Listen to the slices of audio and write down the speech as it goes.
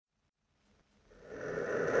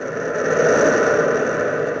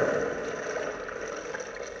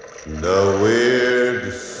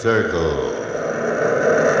Circle.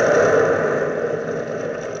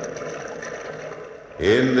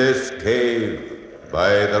 In this cave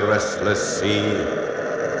by the restless sea,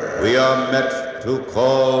 we are met to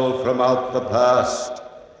call from out the past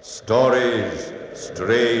stories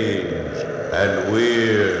strange and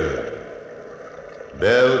weird.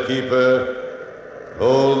 Bellkeeper,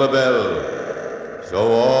 toll the bell,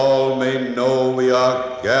 so all may know we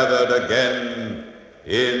are gathered again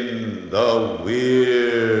in the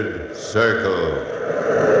Weird Circle.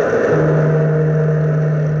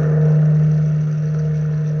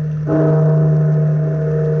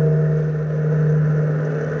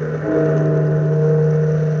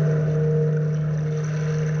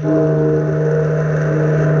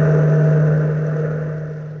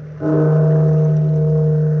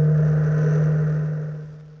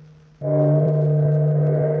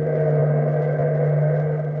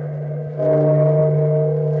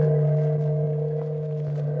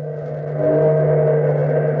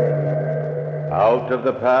 Out of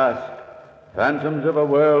the past, phantoms of a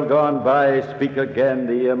world gone by speak again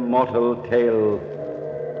the immortal tale,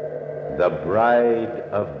 The Bride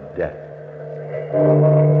of Death.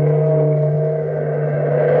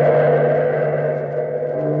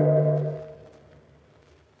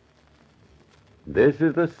 This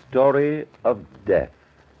is the story of death,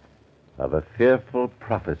 of a fearful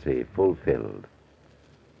prophecy fulfilled,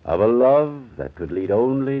 of a love that could lead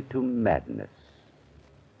only to madness.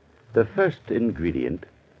 The first ingredient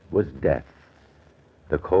was death,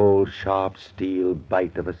 the cold, sharp steel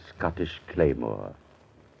bite of a Scottish claymore.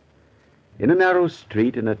 In a narrow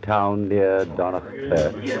street in a town near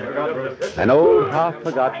Donaghclere, an old,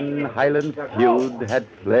 half-forgotten Highland feud had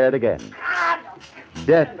flared again.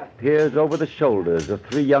 Death peers over the shoulders of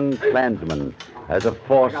three young clansmen as a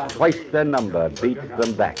force twice their number beats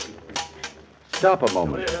them back. Stop a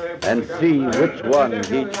moment and see which one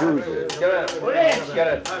he chooses.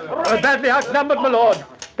 We're badly outnumbered, my lord.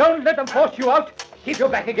 Don't let them force you out. Keep your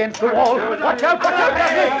back against the wall. Watch out,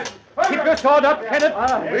 Dudley! Keep your sword up, Kenneth.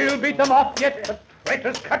 We'll beat them off yet. The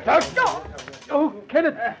traitors cut out. Oh,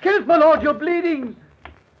 Kenneth, my lord, you're bleeding.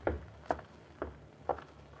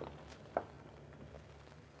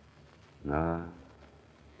 Ah,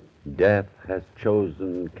 death has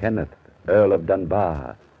chosen Kenneth, Earl of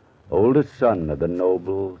Dunbar, oldest son of the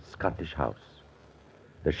noble Scottish house.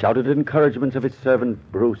 The shouted encouragements of his servant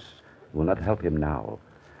Bruce will not help him now.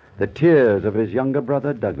 The tears of his younger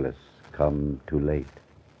brother Douglas come too late.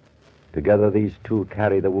 Together these two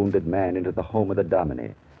carry the wounded man into the home of the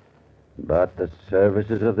Dominie. But the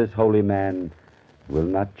services of this holy man will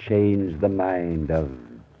not change the mind of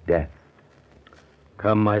death.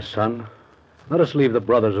 Come, my son. Let us leave the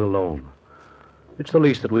brothers alone. It's the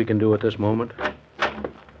least that we can do at this moment.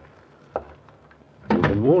 You've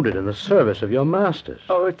been wounded in the service of your masters.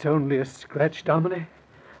 Oh, it's only a scratch, Dominie.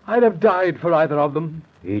 I'd have died for either of them.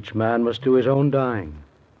 Each man must do his own dying.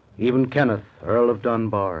 Even Kenneth, Earl of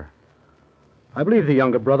Dunbar. I believe the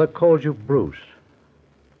younger brother calls you Bruce.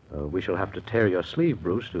 We shall have to tear your sleeve,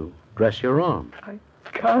 Bruce, to dress your arm. I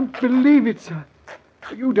can't believe it, sir.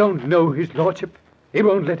 You don't know his lordship. He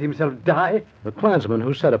won't let himself die. The clansmen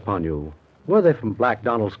who set upon you, were they from Black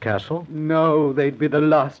Donald's castle? No, they'd be the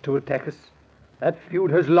last to attack us. That feud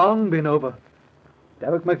has long been over.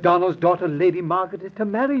 Derek MacDonald's daughter, Lady Margaret, is to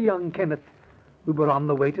marry young Kenneth. We were on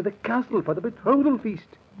the way to the castle for the betrothal feast.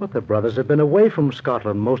 But the brothers have been away from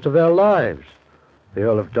Scotland most of their lives. The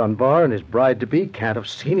Earl of Dunbar and his bride-to-be can't have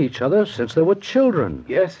seen each other since they were children.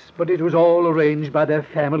 Yes, but it was all arranged by their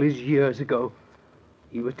families years ago.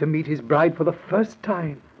 He was to meet his bride for the first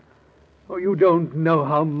time. Oh, you don't know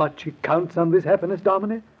how much he counts on this happiness,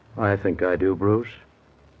 Dominie. I think I do, Bruce.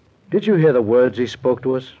 Did you hear the words he spoke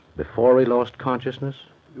to us before he lost consciousness?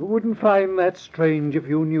 You wouldn't find that strange if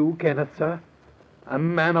you knew Kenneth, sir. A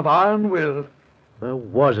man of iron will. There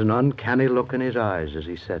was an uncanny look in his eyes as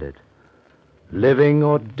he said it. Living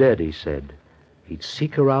or dead, he said, he'd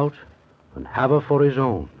seek her out and have her for his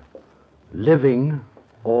own. Living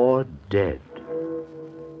or dead.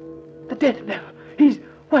 The death knell. He's...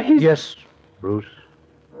 Yes, Bruce.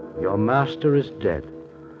 Your master is dead.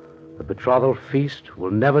 The betrothal feast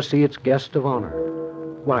will never see its guest of honor.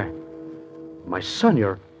 Why, my son,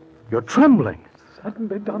 you're trembling.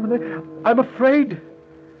 Suddenly, Dominie, I'm afraid.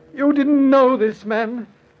 You didn't know this man.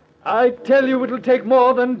 I tell you it'll take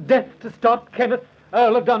more than death to stop Kenneth,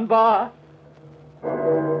 Earl of Dunbar.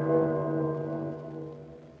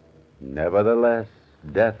 Nevertheless,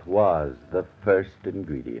 death was the first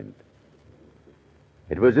ingredient.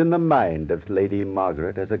 It was in the mind of Lady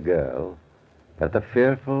Margaret as a girl that the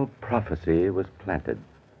fearful prophecy was planted.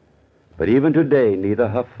 But even today, neither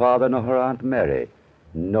her father nor her Aunt Mary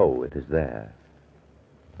know it is there.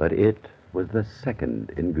 But it was the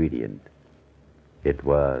second ingredient. It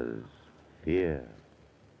was fear.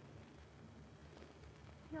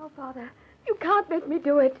 No, Father. You can't make me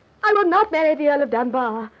do it. I will not marry the Earl of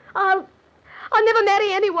Dunbar. I'll never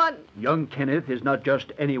marry anyone. Young Kenneth is not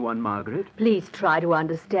just anyone, Margaret. Please try to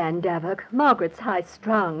understand, Davok. Margaret's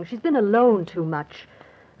high-strung. She's been alone too much.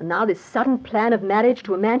 And now this sudden plan of marriage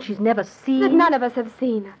to a man she's never seen. That none of us have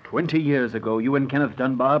seen. 20 years ago, you and Kenneth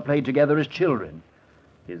Dunbar played together as children.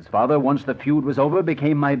 His father, once the feud was over,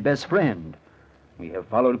 became my best friend. We have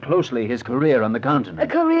followed closely his career on the A continent.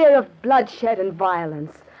 career of bloodshed and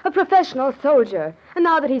violence. A professional soldier. And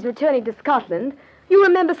now that he's returning to Scotland, you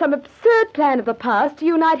remember some absurd plan of the past to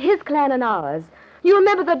unite his clan and ours. You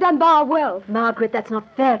remember the Dunbar wealth. Margaret, that's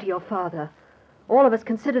not fair to your father. All of us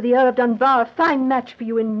consider the Earl of Dunbar a fine match for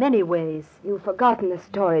you in many ways. You've forgotten the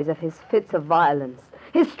stories of his fits of violence,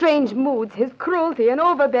 his strange moods, his cruelty and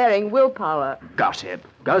overbearing willpower. Gossip.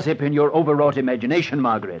 Gossip in your overwrought imagination,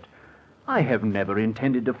 Margaret. I have never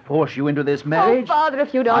intended to force you into this marriage. Oh, Father,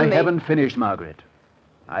 if you'd I only... haven't finished, Margaret.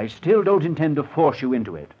 I still don't intend to force you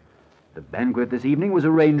into it. The banquet this evening was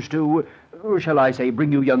arranged to, shall I say,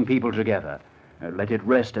 bring you young people together. Let it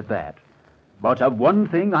rest at that. But of one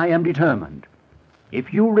thing I am determined.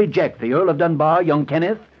 If you reject the Earl of Dunbar, young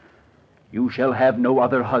Kenneth, you shall have no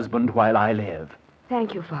other husband while I live.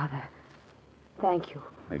 Thank you, Father. Thank you.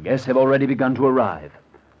 The guests have already begun to arrive.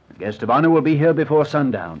 The guest of honor will be here before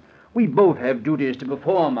sundown. We both have duties to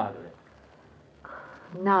perform, Margaret.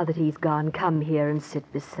 Now that he's gone, come here and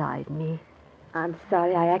sit beside me. I'm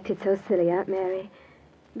sorry I acted so silly, Aunt Mary.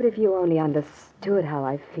 But if you only understood how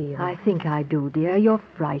I feel... I think I do, dear. You're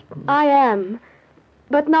frightened. I am,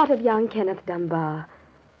 but not of young Kenneth Dunbar.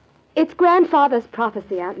 It's grandfather's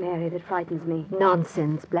prophecy, Aunt Mary, that frightens me.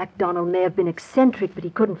 Nonsense. Black Donald may have been eccentric, but he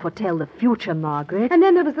couldn't foretell the future, Margaret. And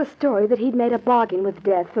then there was the story that he'd made a bargain with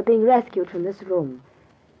death for being rescued from this room.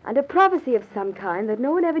 And a prophecy of some kind that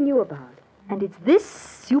no one ever knew about. And it's this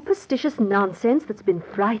superstitious nonsense that's been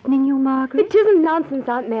frightening you, Margaret? It isn't nonsense,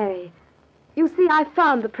 Aunt Mary. You see, I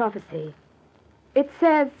found the prophecy. It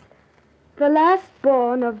says, "The last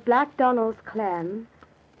born of Black Donald's clan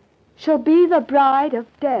shall be the bride of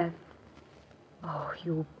death." Oh,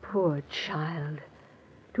 you poor child.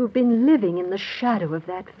 To have been living in the shadow of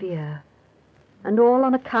that fear. And all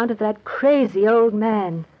on account of that crazy old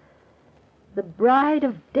man. The bride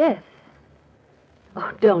of death.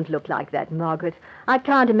 Oh, don't look like that, Margaret. I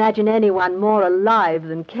can't imagine anyone more alive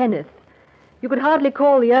than Kenneth. You could hardly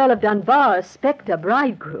call the Earl of Dunbar a spectre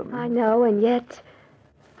bridegroom. I know, and yet,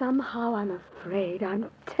 somehow I'm afraid. I'm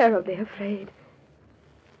terribly afraid.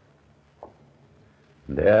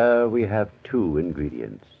 There we have two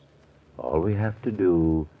ingredients. All we have to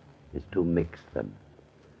do is to mix them.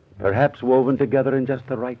 Perhaps woven together in just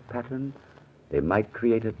the right pattern, they might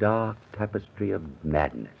create a dark tapestry of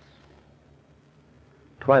madness.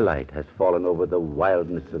 Twilight has fallen over the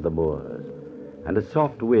wildness of the moors, and a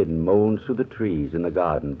soft wind moans through the trees in the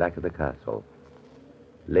garden back of the castle.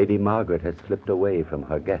 Lady Margaret has slipped away from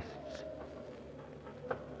her guests.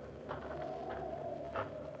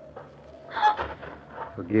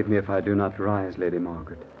 Forgive me if I do not rise, Lady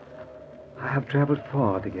Margaret. I have traveled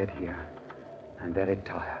far to get here. I'm very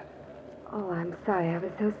tired. Oh, I'm sorry I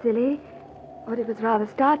was so silly. But it was rather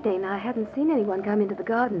startling. I hadn't seen anyone come into the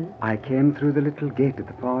garden. I came through the little gate at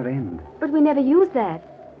the far end. But we never used that.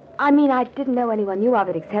 I mean, I didn't know anyone knew of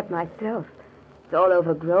it except myself. It's all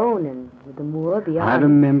overgrown, and with the moor beyond... I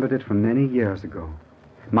remembered it from many years ago.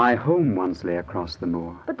 My home once lay across the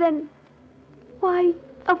moor. But then... Why,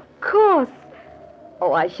 of course.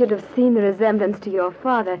 Oh, I should have seen the resemblance to your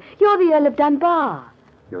father. You're the Earl of Dunbar.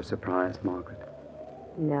 You're surprised, Margaret?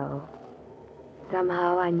 No.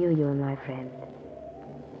 Somehow I knew you were my friend.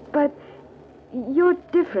 But you're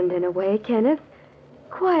different in a way, Kenneth.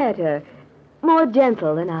 Quieter, more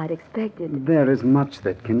gentle than I'd expected. There is much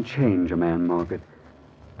that can change a man, Margaret.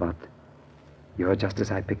 But you're just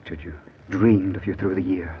as I pictured you. Dreamed of you through the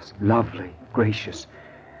years. Lovely, gracious.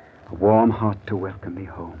 A warm heart to welcome me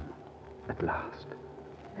home. At last.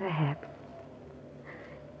 Perhaps.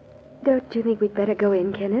 Don't you think we'd better go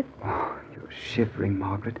in, Kenneth? Oh, you're shivering,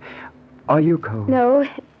 Margaret. Are you cold? No,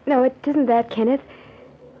 it isn't that, Kenneth.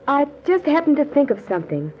 I just happened to think of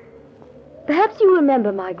something. Perhaps you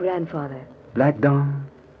remember my grandfather. Black Dawn?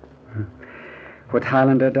 What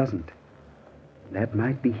Highlander doesn't? That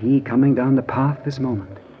might be he coming down the path this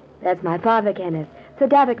moment. That's my father, Kenneth. Sir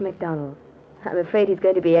Davok MacDonald. I'm afraid he's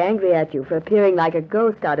going to be angry at you for appearing like a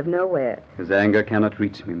ghost out of nowhere. His anger cannot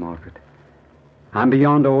reach me, Margaret. I'm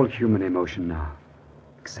beyond all human emotion now,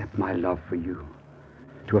 except my love for you.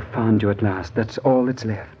 To have found you at last, that's all that's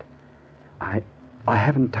left. I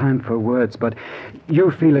haven't time for words, but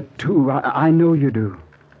you feel it too. I know you do.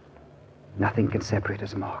 Nothing can separate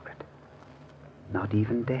us, Margaret. Not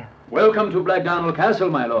even death. Welcome to Blackdonald Castle,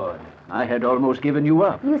 my lord. I had almost given you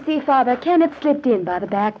up. You see, Father, Kenneth slipped in by the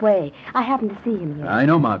back way. I happened to see him here. I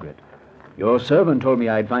know, Margaret. Your servant told me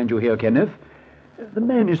I'd find you here, Kenneth. The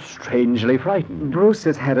man is strangely frightened. Bruce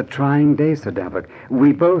has had a trying day, Sir Davok.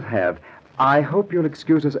 We both have. I hope you'll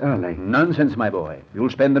excuse us early. Nonsense, my boy. You'll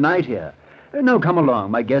spend the night here. Now come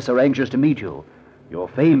along. My guests are anxious to meet you. Your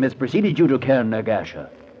fame has preceded you to Cairn Nagasha.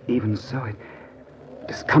 Even so, it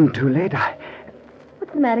has come too late.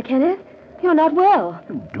 What's the matter, Kenneth? You're not well.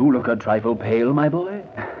 You do look a trifle pale, my boy.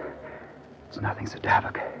 It's nothing, Sir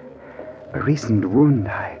Davok. A recent wound.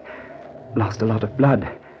 I lost a lot of blood.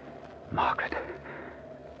 Margaret,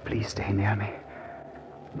 please stay near me.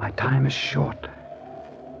 My time is short.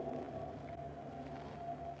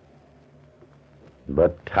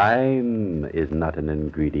 But time is not an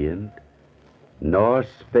ingredient, nor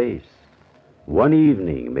space. One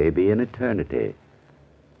evening may be an eternity,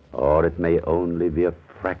 or it may only be a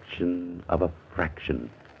fraction of a fraction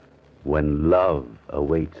when love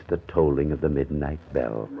awaits the tolling of the midnight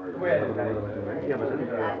bell.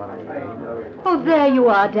 Oh, there you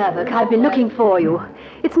are, Davok. I've been looking for you.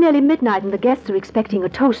 It's nearly midnight and the guests are expecting a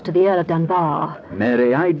toast to the Earl of Dunbar.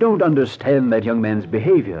 Mary, I don't understand that young man's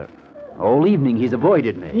behavior. All evening he's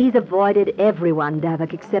avoided me. He's avoided everyone,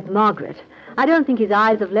 Davok, except Margaret. I don't think his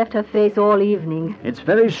eyes have left her face all evening. It's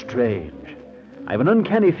very strange. I have an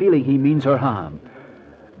uncanny feeling he means her harm.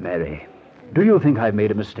 Mary, do you think I've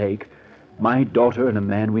made a mistake? My daughter and a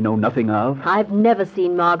man we know nothing of? I've never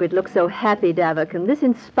seen Margaret look so happy, Davok, and this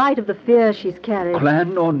in spite of the fear she's carried.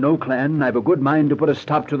 Clan or no clan, I've a good mind to put a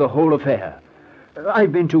stop to the whole affair.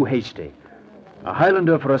 I've been too hasty. A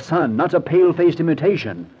Highlander for a son, not a pale-faced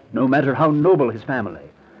imitation, no matter how noble his family.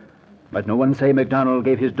 But no one say MacDonald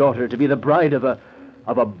gave his daughter to be the bride of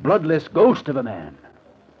a bloodless ghost of a man.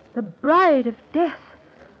 The bride of death.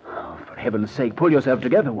 Oh, for heaven's sake, pull yourself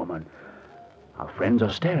together, woman. Our friends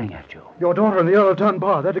are staring at you. Your daughter and the Earl of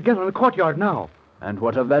Dunbar, they're together in the courtyard now. And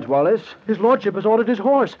what of that, Wallace? His lordship has ordered his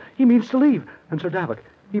horse. He means to leave. And Sir Davok,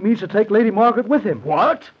 he means to take Lady Margaret with him.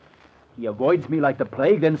 What? He avoids me like the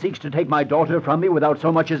plague, then seeks to take my daughter from me without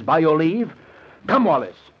so much as by your leave? Come,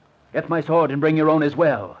 Wallace. Get my sword and bring your own as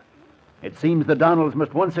well. It seems the Donalds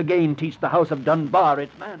must once again teach the House of Dunbar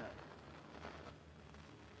its manners.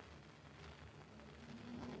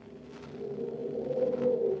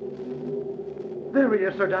 There he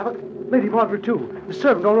is, Sir Davok. Lady Margaret, too. The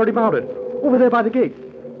servant already mounted. Over there by the gate.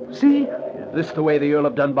 See? Is this the way the Earl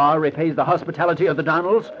of Dunbar repays the hospitality of the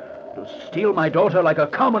Donalds? To steal my daughter like a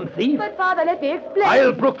common thief? But, Father, let me explain.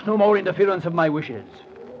 I'll brook no more interference of my wishes.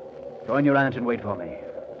 Join your aunt and wait for me.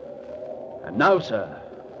 And now, sir,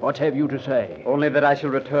 what have you to say? Only that I shall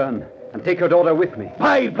return and take your daughter with me.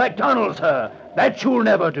 By Blackdonald, sir, that you'll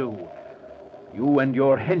never do. You and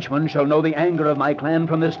your henchmen shall know the anger of my clan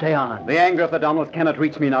from this day on. The anger of the Donalds cannot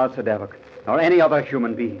reach me now, Sir Davok, nor any other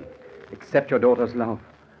human being, except your daughter's love.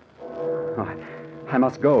 Oh, I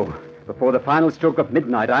must go. Before the final stroke of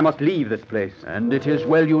midnight, I must leave this place. And it is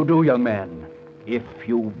well you do, young man, if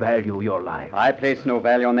you value your life. I place no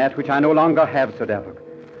value on that which I no longer have, Sir Davok.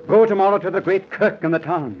 Go tomorrow to the great kirk in the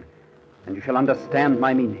town, and you shall understand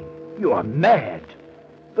my meaning. You are mad.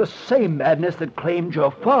 The same madness that claimed your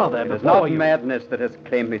father. It is not madness that has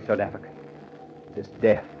claimed me, Sir Davok. It is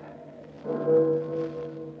death.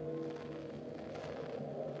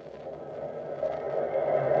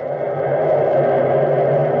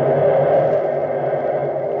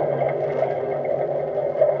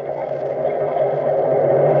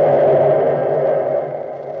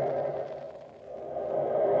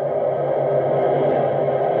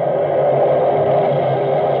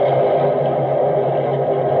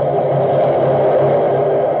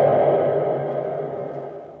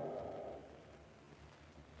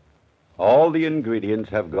 All the ingredients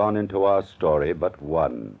have gone into our story but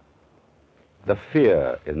one. The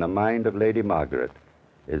fear in the mind of Lady Margaret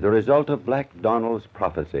is the result of Black Donald's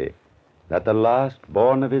prophecy that the last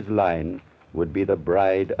born of his line would be the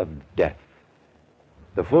bride of death.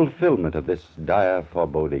 The fulfillment of this dire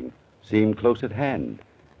foreboding seemed close at hand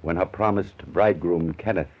when her promised bridegroom,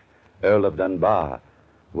 Kenneth, Earl of Dunbar,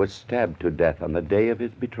 was stabbed to death on the day of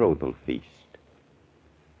his betrothal feast.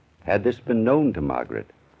 Had this been known to Margaret,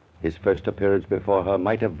 his first appearance before her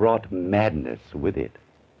might have brought madness with it.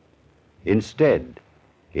 Instead,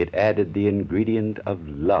 it added the ingredient of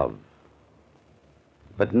love.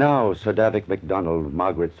 But now Sir Davok MacDonald,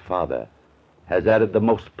 Margaret's father, has added the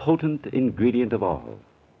most potent ingredient of all,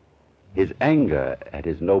 His anger at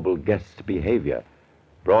his noble guest's behavior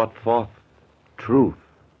brought forth truth,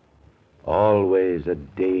 always a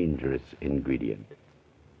dangerous ingredient.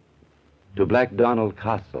 To Black Donald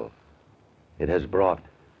Castle, it has brought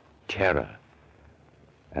terror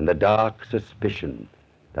and the dark suspicion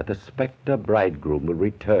that the specter bridegroom will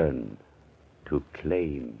return to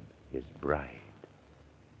claim his bride.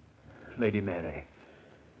 Lady Mary,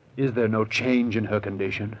 is there no change in her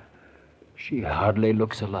condition? She hardly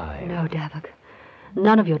looks alive. No, Davok.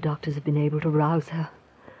 None of your doctors have been able to rouse her.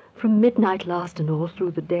 From midnight last and all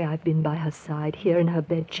through the day I've been by her side, here in her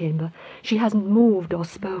bedchamber. She hasn't moved or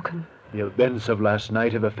spoken. The events of last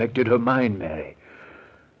night have affected her mind, Mary.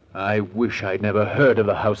 I wish I'd never heard of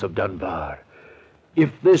the House of Dunbar.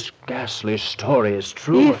 If this ghastly story is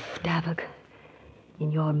true... If, Davok.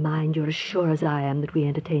 In your mind, you're as sure as I am that we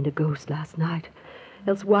entertained a ghost last night.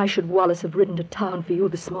 Else why should Wallace have ridden to town for you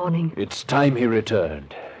this morning? It's time he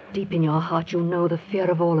returned. Deep in your heart, you know the fear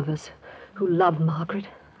of all of us who love Margaret.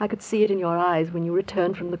 I could see it in your eyes when you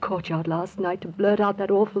returned from the courtyard last night to blurt out that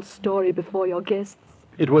awful story before your guests.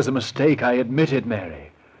 It was a mistake, I admit it,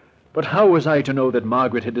 Mary. But how was I to know that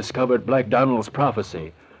Margaret had discovered Black Donald's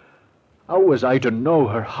prophecy? How was I to know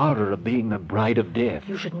her horror of being the bride of death?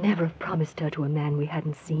 You should never have promised her to a man we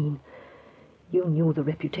hadn't seen. You knew the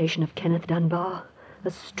reputation of Kenneth Dunbar. A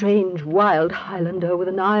strange, wild Highlander with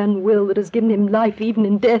an iron will that has given him life even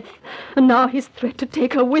in death. And now his threat to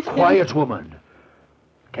take her with him. Quiet, woman.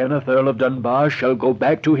 Kenneth, Earl of Dunbar, shall go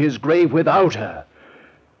back to his grave without her.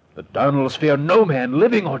 The Donalds fear no man,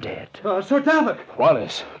 living or dead. Sir Davok!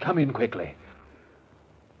 Wallace, come in quickly.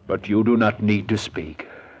 But you do not need to speak.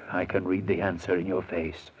 I can read the answer in your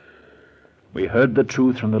face. We heard the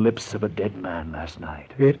truth from the lips of a dead man last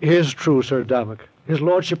night. It is true, Sir Davok. His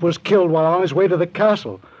lordship was killed while on his way to the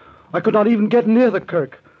castle. I could not even get near the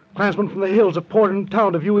kirk. Clansmen from the hills have poured into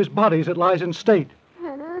town to view his body as it lies in state.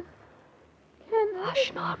 Kenneth.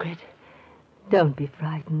 Hush, Margaret. Don't be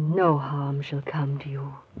frightened. No harm shall come to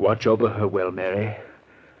you. Watch over her well, Mary.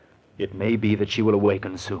 It may be that she will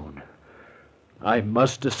awaken soon. I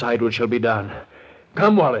must decide what shall be done.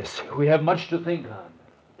 Come, Wallace. We have much to think on.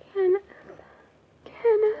 Kenneth.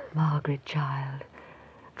 Margaret, child,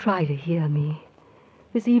 try to hear me.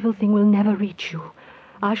 This evil thing will never reach you.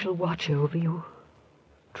 I shall watch over you.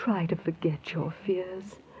 Try to forget your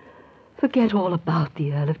fears. Forget all about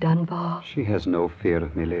the Earl of Dunbar. She has no fear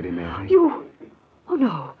of me, Lady Mary. You... Oh,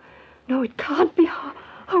 no. No, it can't be.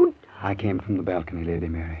 How... I came from the balcony, Lady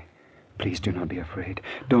Mary. Please do not be afraid.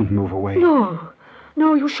 Don't move away. No.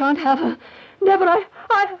 No, you shan't have her. Never.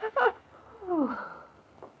 Oh.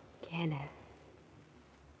 Kenneth.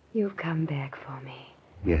 You've come back for me.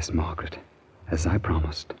 Yes, Margaret, as I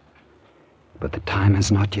promised. But the time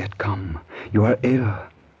has not yet come. You are ill.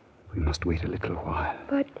 We must wait a little while.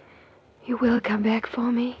 But you will come back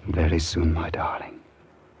for me? Very soon, my darling.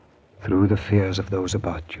 Through the fears of those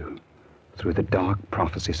about you, through the dark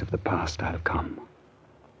prophecies of the past, I'll come.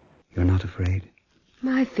 You're not afraid?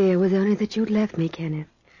 My fear was only that you'd left me, Kenneth.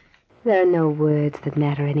 There are no words that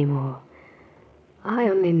matter anymore. I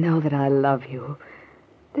only know that I love you,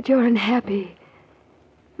 that you're unhappy,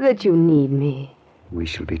 that you need me. We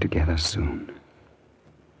shall be together soon.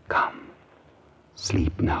 Come,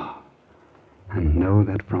 sleep now, and know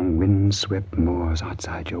that from wind-swept moors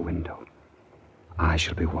outside your window, I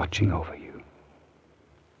shall be watching over you.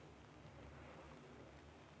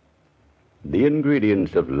 The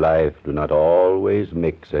ingredients of life do not always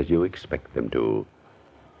mix as you expect them to.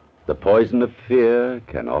 The poison of fear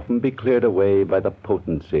can often be cleared away by the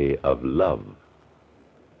potency of love.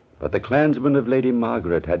 But the clansmen of Lady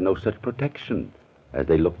Margaret had no such protection as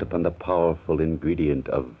they looked upon the powerful ingredient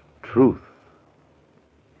of truth.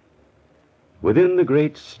 Within the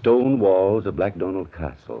great stone walls of Black Donald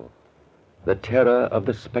Castle, the terror of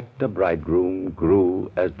the spectre bridegroom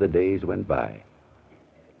grew as the days went by.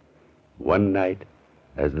 One night,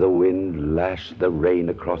 as the wind lashed the rain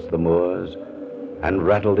across the moors and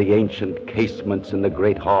rattled the ancient casements in the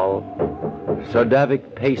great hall, Sir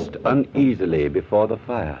Davok paced uneasily before the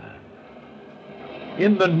fire.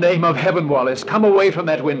 In the name of heaven, Wallace, come away from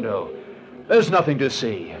that window. There's nothing to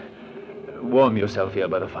see. Warm yourself here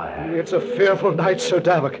by the fire. It's a fearful night, Sir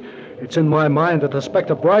Davok. It's in my mind that the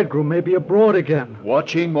spectre bridegroom may be abroad again.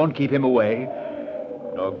 Watching won't keep him away.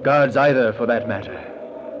 Nor guards either, for that matter.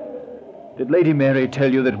 Did Lady Mary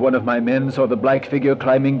tell you that one of my men saw the black figure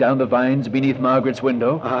climbing down the vines beneath Margaret's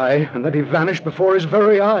window? Aye, and that he vanished before his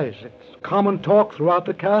very eyes. It's common talk throughout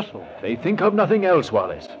the castle. They think of nothing else,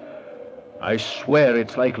 Wallace. I swear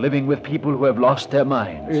it's like living with people who have lost their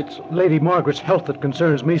minds. It's Lady Margaret's health that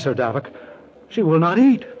concerns me, Sir Davok. She will not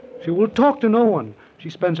eat. She will talk to no one. She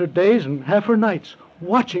spends her days and half her nights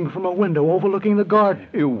watching from a window overlooking the garden.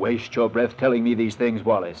 You waste your breath telling me these things,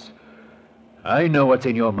 Wallace. I know what's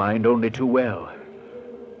in your mind only too well.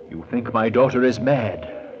 You think my daughter is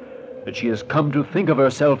mad, that she has come to think of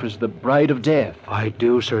herself as the bride of death. I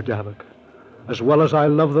do, Sir Davok. As well as I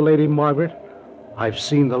love the Lady Margaret, I've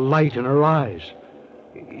seen the light in her eyes.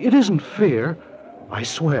 It isn't fear, I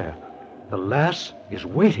swear. The lass is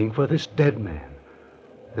waiting for this dead man,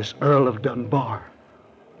 this Earl of Dunbar,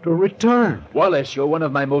 to return. Wallace, you're one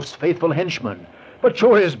of my most faithful henchmen, but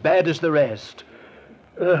you're as bad as the rest.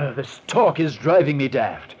 This talk is driving me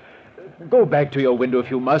daft. Go back to your window if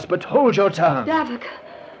you must, but hold your tongue.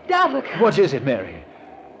 Davok! What is it, Mary?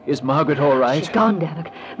 Is Margaret all right? She's gone,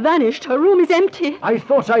 Davok. Vanished. Her room is empty. I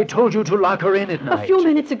thought I told you to lock her in at night. A few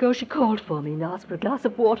minutes ago, she called for me and asked for a glass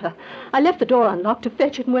of water. I left the door unlocked to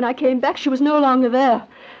fetch it, and when I came back, she was no longer there.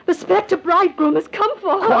 The spectre bridegroom has come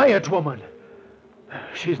for her. Quiet, woman.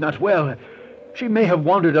 She's not well. She may have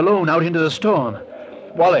wandered alone out into the storm.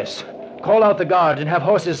 Wallace, call out the guard and have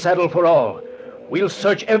horses saddled for all. We'll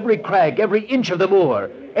search every crag, every inch of the moor,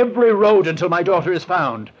 every road until my daughter is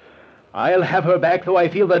found. I'll have her back, though I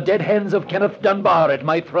feel the dead hands of Kenneth Dunbar at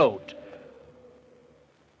my throat.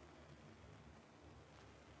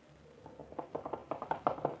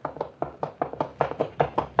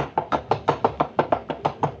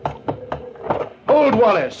 Hold,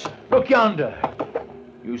 Wallace. Look yonder.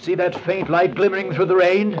 You see that faint light glimmering through the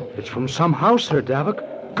rain? It's from some house, Sir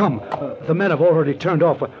Davok. Come, the men have already turned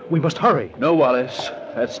off. We must hurry. No, Wallace.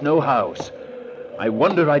 That's no house. I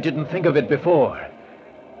wonder I didn't think of it before.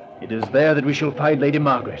 It is there that we shall find Lady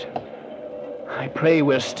Margaret. I pray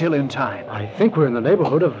we're still in time. I think we're in the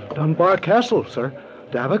neighborhood of Dunbar Castle, Sir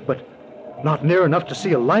Davok, but not near enough to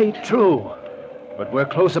see a light. True. But we're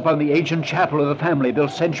close upon the ancient chapel of the family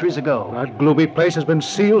built centuries ago. That gloomy place has been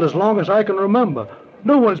sealed as long as I can remember.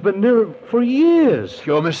 No one's been near it for years.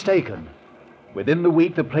 You're mistaken. Within the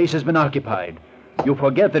week, the place has been occupied. You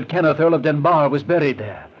forget that Kenneth, Earl of Dunbar, was buried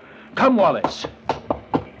there. Come, Wallace.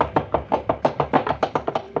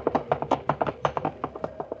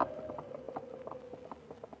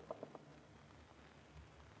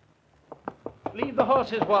 Leave the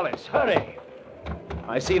horses, Wallace. Hurry.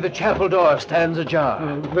 I see the chapel door stands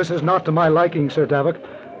ajar. This is not to my liking, Sir Davok.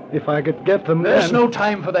 If I could get them There's no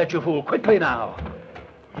time for that, you fool. Quickly now.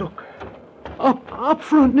 Look. Up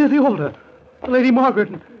front near the altar. Lady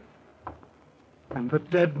Margaret and the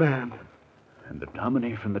dead man. And the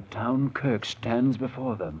dominie from the town kirk stands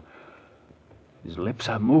before them. His lips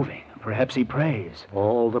are moving. Perhaps he prays.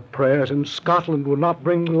 All the prayers in Scotland will not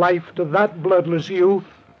bring life to that bloodless youth.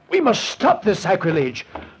 We must stop this sacrilege.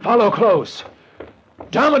 Follow close.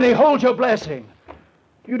 Dominie, hold your blessing.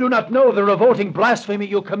 You do not know the revolting blasphemy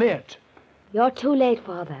you commit. You're too late,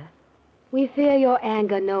 Father. We fear your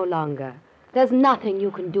anger no longer. There's nothing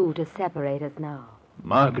you can do to separate us now.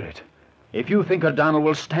 Margaret, if you think O'Donnell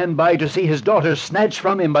will stand by to see his daughter snatched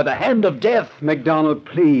from him by the hand of death... MacDonald,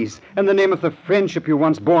 please, in the name of the friendship you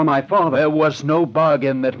once bore my father... There was no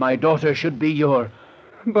bargain that my daughter should be your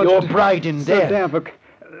But, bride in Sir death. Davok,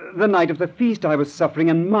 the night of the feast I was suffering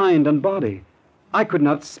in mind and body. I could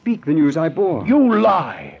not speak the news I bore. You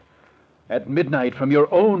lie. At midnight, from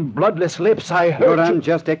your own bloodless lips, I heard Your you...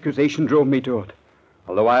 unjust accusation drove me to it.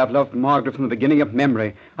 Although I have loved Margaret from the beginning of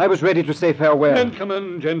memory, I was ready to say farewell.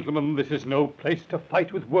 Gentlemen, this is no place to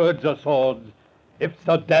fight with words or swords. If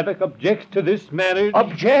Sir Davok objects to this marriage...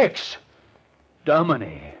 Objects?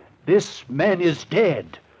 Dominie, this man is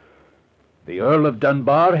dead. The Earl of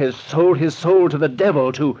Dunbar has sold his soul to the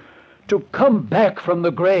devil to come back from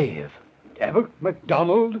the grave. Davok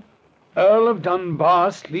MacDonald, Earl of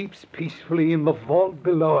Dunbar, sleeps peacefully in the vault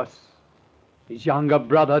below us. His younger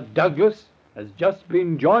brother, Douglas, has just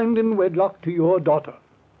been joined in wedlock to your daughter.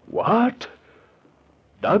 What?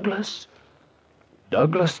 Douglas?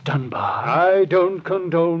 Douglas Dunbar? I don't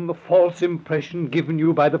condone the false impression given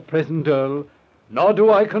you by the present Earl, nor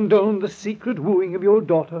do I condone the secret wooing of your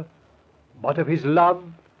daughter. But of his love,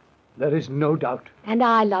 there is no doubt. And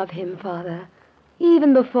I love him, Father.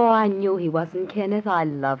 Even before I knew he wasn't Kenneth, I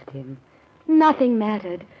loved him. Nothing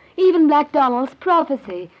mattered. Even Black Donald's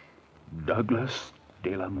prophecy. Douglas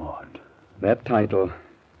de la Mort. That title,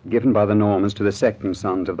 given by the Normans to the second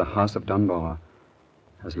sons of the House of Dunbar,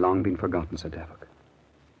 has long been forgotten, Sir Davok.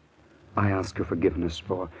 I ask your forgiveness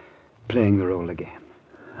for playing the role again.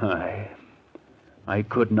 I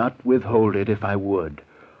could not withhold it if I would.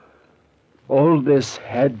 All this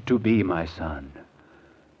had to be, my son.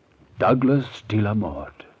 Douglas de la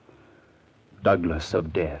Mort. Douglas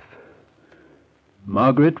of death.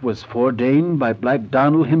 Margaret was foreordained by Black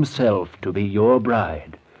Donald himself to be your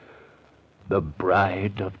bride. the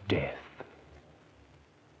bride of death.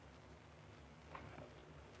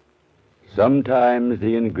 Sometimes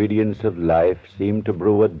the ingredients of life seem to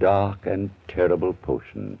brew a dark and terrible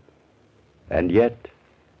potion. And yet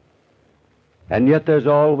there's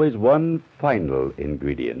always one final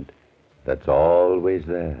ingredient that's always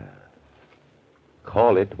there.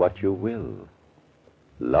 Call it what you will.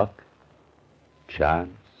 Luck,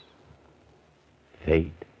 chance,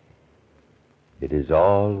 fate. It is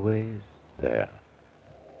always there.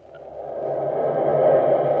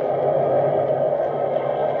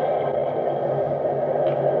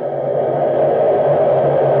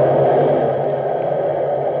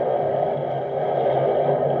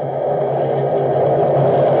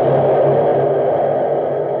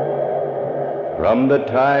 From the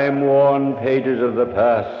time-worn pages of the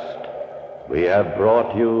past, we have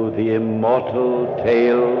brought you the immortal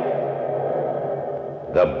tale,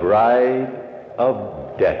 The Bride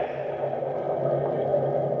of Death.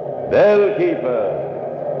 Bellkeeper,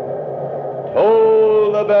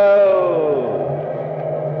 toll the bell.